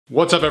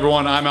What's up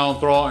everyone, I'm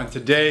Alan Thrall, and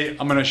today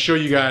I'm gonna show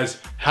you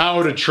guys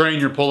how to train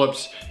your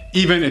pull-ups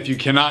even if you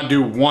cannot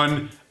do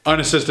one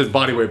unassisted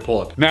bodyweight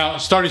pull-up. Now,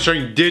 Starting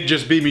Strength did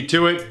just beat me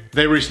to it.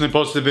 They recently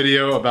posted a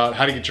video about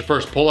how to get your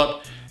first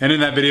pull-up, and in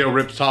that video,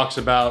 Rip talks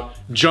about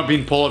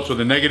jumping pull-ups with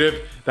a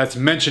negative. That's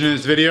mentioned in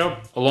this video,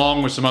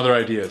 along with some other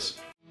ideas.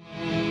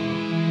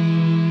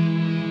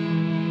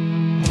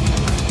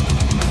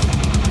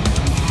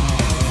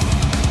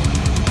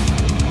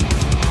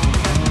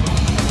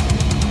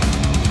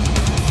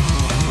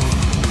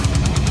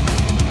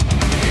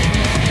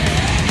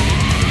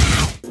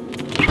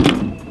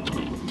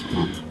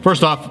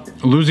 First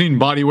off, losing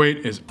body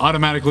weight is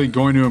automatically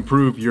going to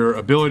improve your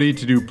ability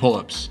to do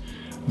pull-ups.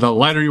 The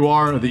lighter you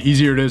are, the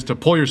easier it is to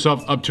pull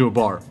yourself up to a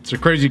bar. It's a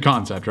crazy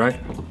concept, right?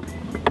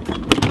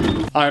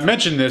 I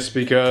mention this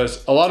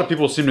because a lot of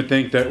people seem to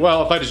think that,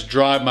 well, if I just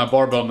drive my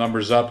barbell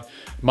numbers up,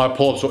 my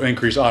pull-ups will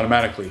increase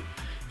automatically.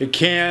 It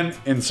can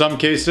in some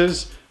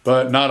cases,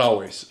 but not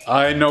always.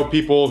 I know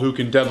people who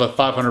can deadlift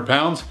 500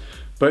 pounds,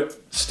 but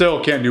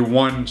still can't do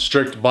one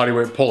strict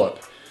bodyweight pull-up.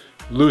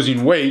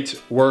 Losing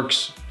weight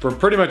works for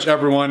pretty much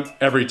everyone,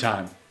 every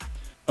time.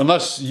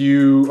 Unless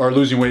you are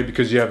losing weight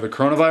because you have the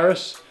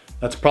coronavirus,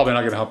 that's probably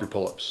not gonna help your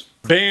pull-ups.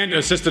 Band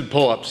assisted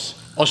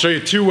pull-ups. I'll show you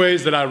two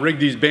ways that I rig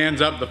these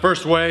bands up. The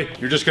first way,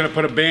 you're just gonna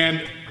put a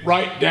band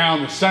right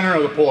down the center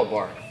of the pull-up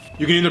bar.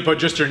 You can either put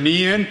just your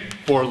knee in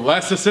for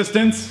less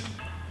assistance,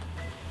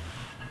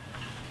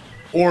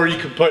 or you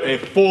could put a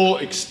full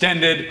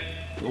extended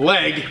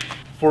leg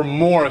for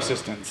more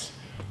assistance.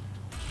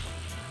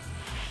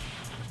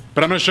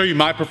 But I'm gonna show you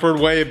my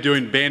preferred way of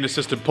doing band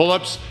assisted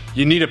pull-ups.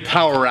 You need a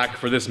power rack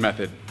for this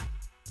method.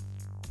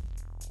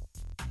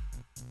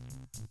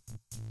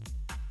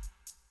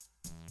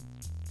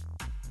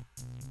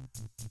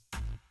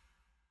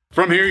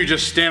 From here, you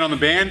just stand on the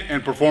band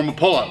and perform a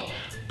pull-up.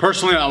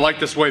 Personally, I like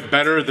this way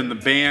better than the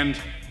band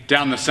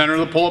down the center of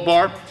the pull-up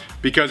bar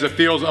because it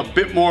feels a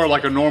bit more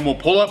like a normal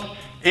pull-up,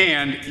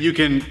 and you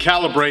can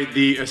calibrate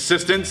the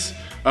assistance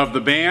of the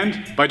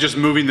band by just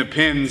moving the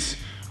pins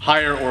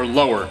higher or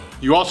lower.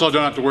 You also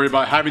don't have to worry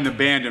about having the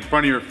band in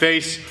front of your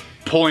face,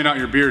 pulling out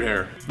your beard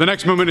hair. The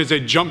next movement is a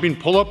jumping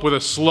pull-up with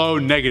a slow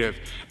negative.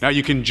 Now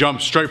you can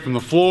jump straight from the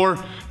floor,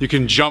 you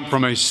can jump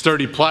from a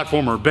sturdy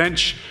platform or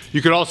bench,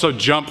 you could also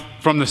jump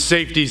from the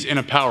safeties in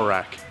a power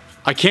rack.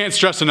 I can't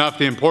stress enough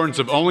the importance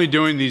of only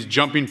doing these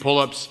jumping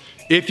pull-ups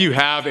if you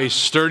have a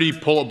sturdy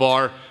pull-up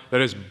bar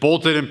that is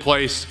bolted in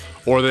place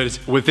or that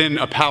is within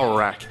a power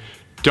rack.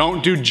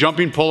 Don't do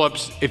jumping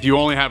pull-ups if you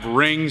only have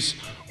rings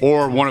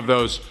or one of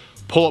those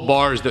pull-up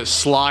bars that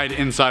slide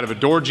inside of a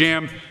door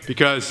jamb,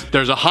 because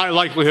there's a high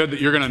likelihood that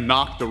you're gonna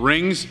knock the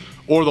rings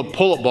or the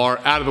pull-up bar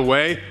out of the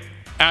way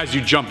as you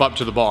jump up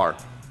to the bar.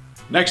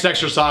 Next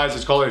exercise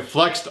is called a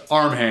flexed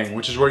arm hang,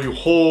 which is where you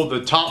hold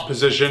the top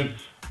position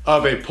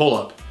of a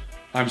pull-up.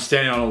 I'm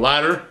standing on a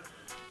ladder,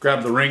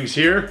 grab the rings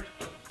here,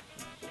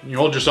 and you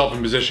hold yourself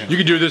in position. You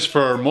can do this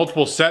for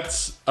multiple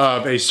sets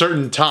of a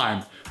certain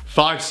time.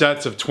 5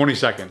 sets of 20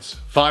 seconds,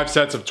 5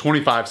 sets of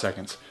 25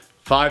 seconds,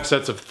 5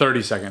 sets of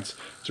 30 seconds.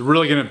 It's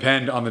really gonna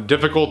depend on the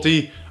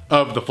difficulty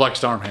of the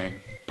flexed arm hang.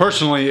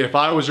 Personally, if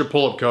I was your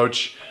pull-up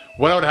coach,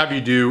 what I would have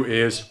you do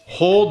is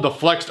hold the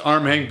flexed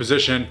arm hang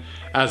position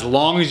as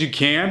long as you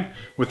can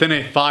within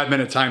a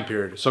 5-minute time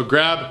period. So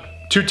grab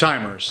 2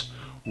 timers.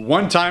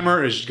 One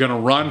timer is gonna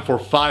run for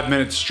 5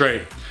 minutes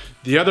straight.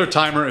 The other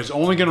timer is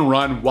only gonna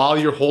run while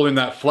you're holding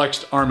that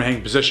flexed arm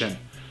hang position.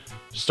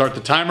 Start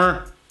the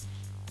timer,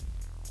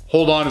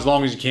 hold on as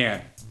long as you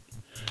can.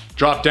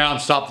 Drop down,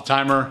 stop the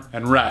timer,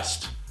 and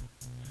rest.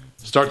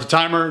 Start the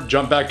timer,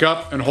 jump back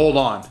up, and hold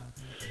on.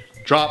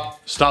 Drop,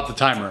 stop the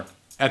timer.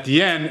 At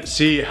the end,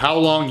 see how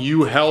long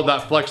you held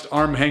that flexed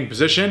arm hang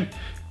position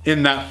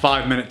in that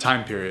 5-minute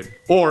time period.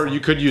 Or you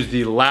could use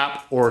the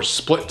lap or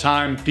split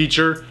time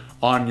feature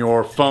on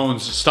your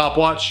phone's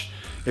stopwatch.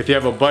 If you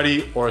have a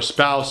buddy or a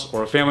spouse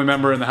or a family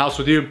member in the house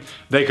with you,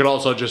 they could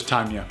also just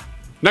time you.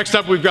 Next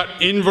up, we've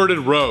got inverted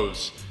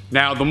rows.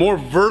 Now, the more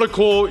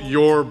vertical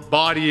your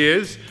body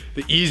is,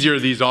 the easier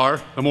these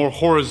are. The more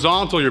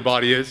horizontal your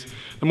body is,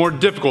 the more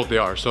difficult they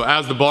are. So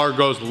as the bar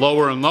goes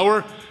lower and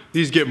lower,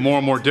 these get more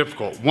and more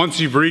difficult. Once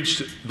you've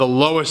reached the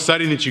lowest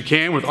setting that you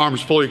can with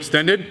arms fully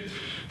extended,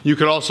 you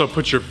could also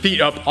put your feet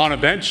up on a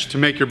bench to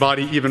make your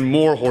body even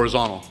more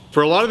horizontal.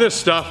 For a lot of this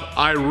stuff,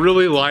 I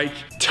really like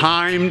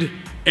timed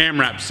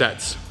AMRAP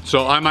sets.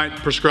 So I might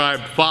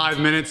prescribe 5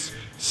 minutes,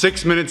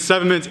 6 minutes,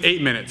 7 minutes,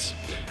 8 minutes.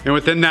 And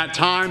within that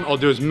time, I'll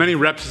do as many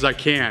reps as I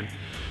can.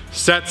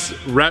 Sets,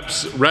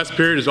 reps, rest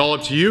period is all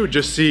up to you.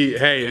 Just see,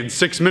 hey, in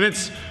 6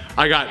 minutes,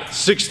 I got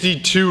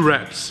 62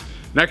 reps.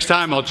 Next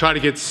time, I'll try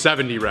to get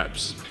 70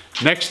 reps.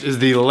 Next is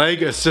the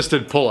leg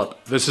assisted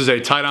pull-up. This is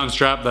a tie-down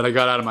strap that I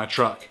got out of my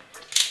truck.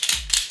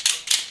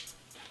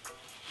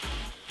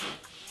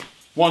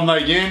 One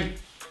leg in,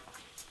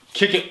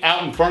 kick it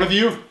out in front of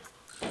you.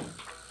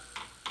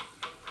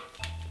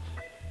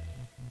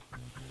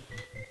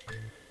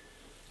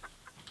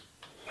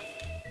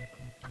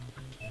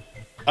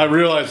 I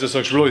realize this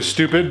looks really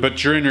stupid,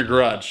 but you're in your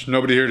garage.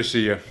 Nobody here to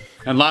see you.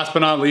 And last but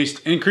not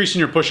least, increasing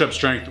your push-up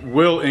strength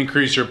will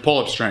increase your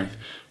pull-up strength.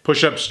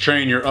 Push-ups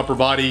train your upper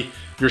body,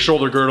 your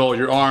shoulder girdle,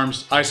 your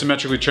arms,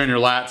 isometrically train your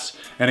lats,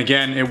 and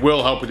again, it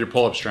will help with your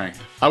pull-up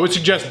strength. I would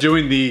suggest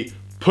doing the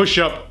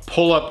push-up,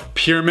 pull-up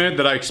pyramid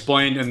that I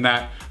explained in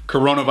that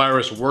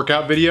coronavirus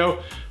workout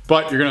video,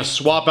 but you're gonna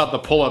swap out the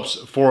pull-ups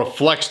for a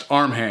flexed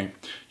arm hang.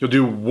 You'll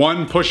do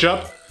 1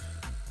 push-up,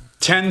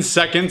 10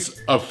 seconds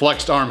of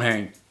flexed arm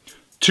hang.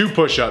 2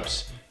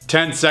 push-ups,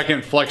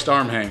 10-second flexed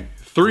arm hang.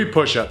 3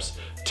 push-ups,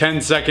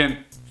 10-second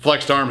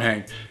flexed arm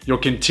hang. You'll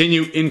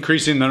continue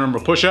increasing the number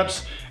of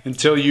push-ups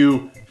until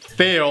you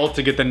fail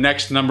to get the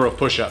next number of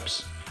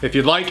push-ups. If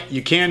you'd like,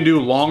 you can do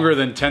longer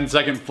than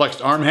 10-second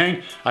flexed arm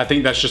hang. I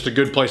think that's just a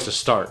good place to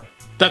start.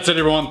 That's it,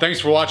 everyone. Thanks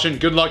for watching.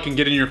 Good luck in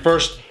getting your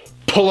first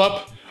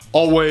pull-up.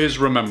 Always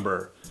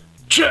remember,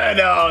 tread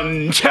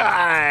on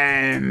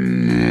time.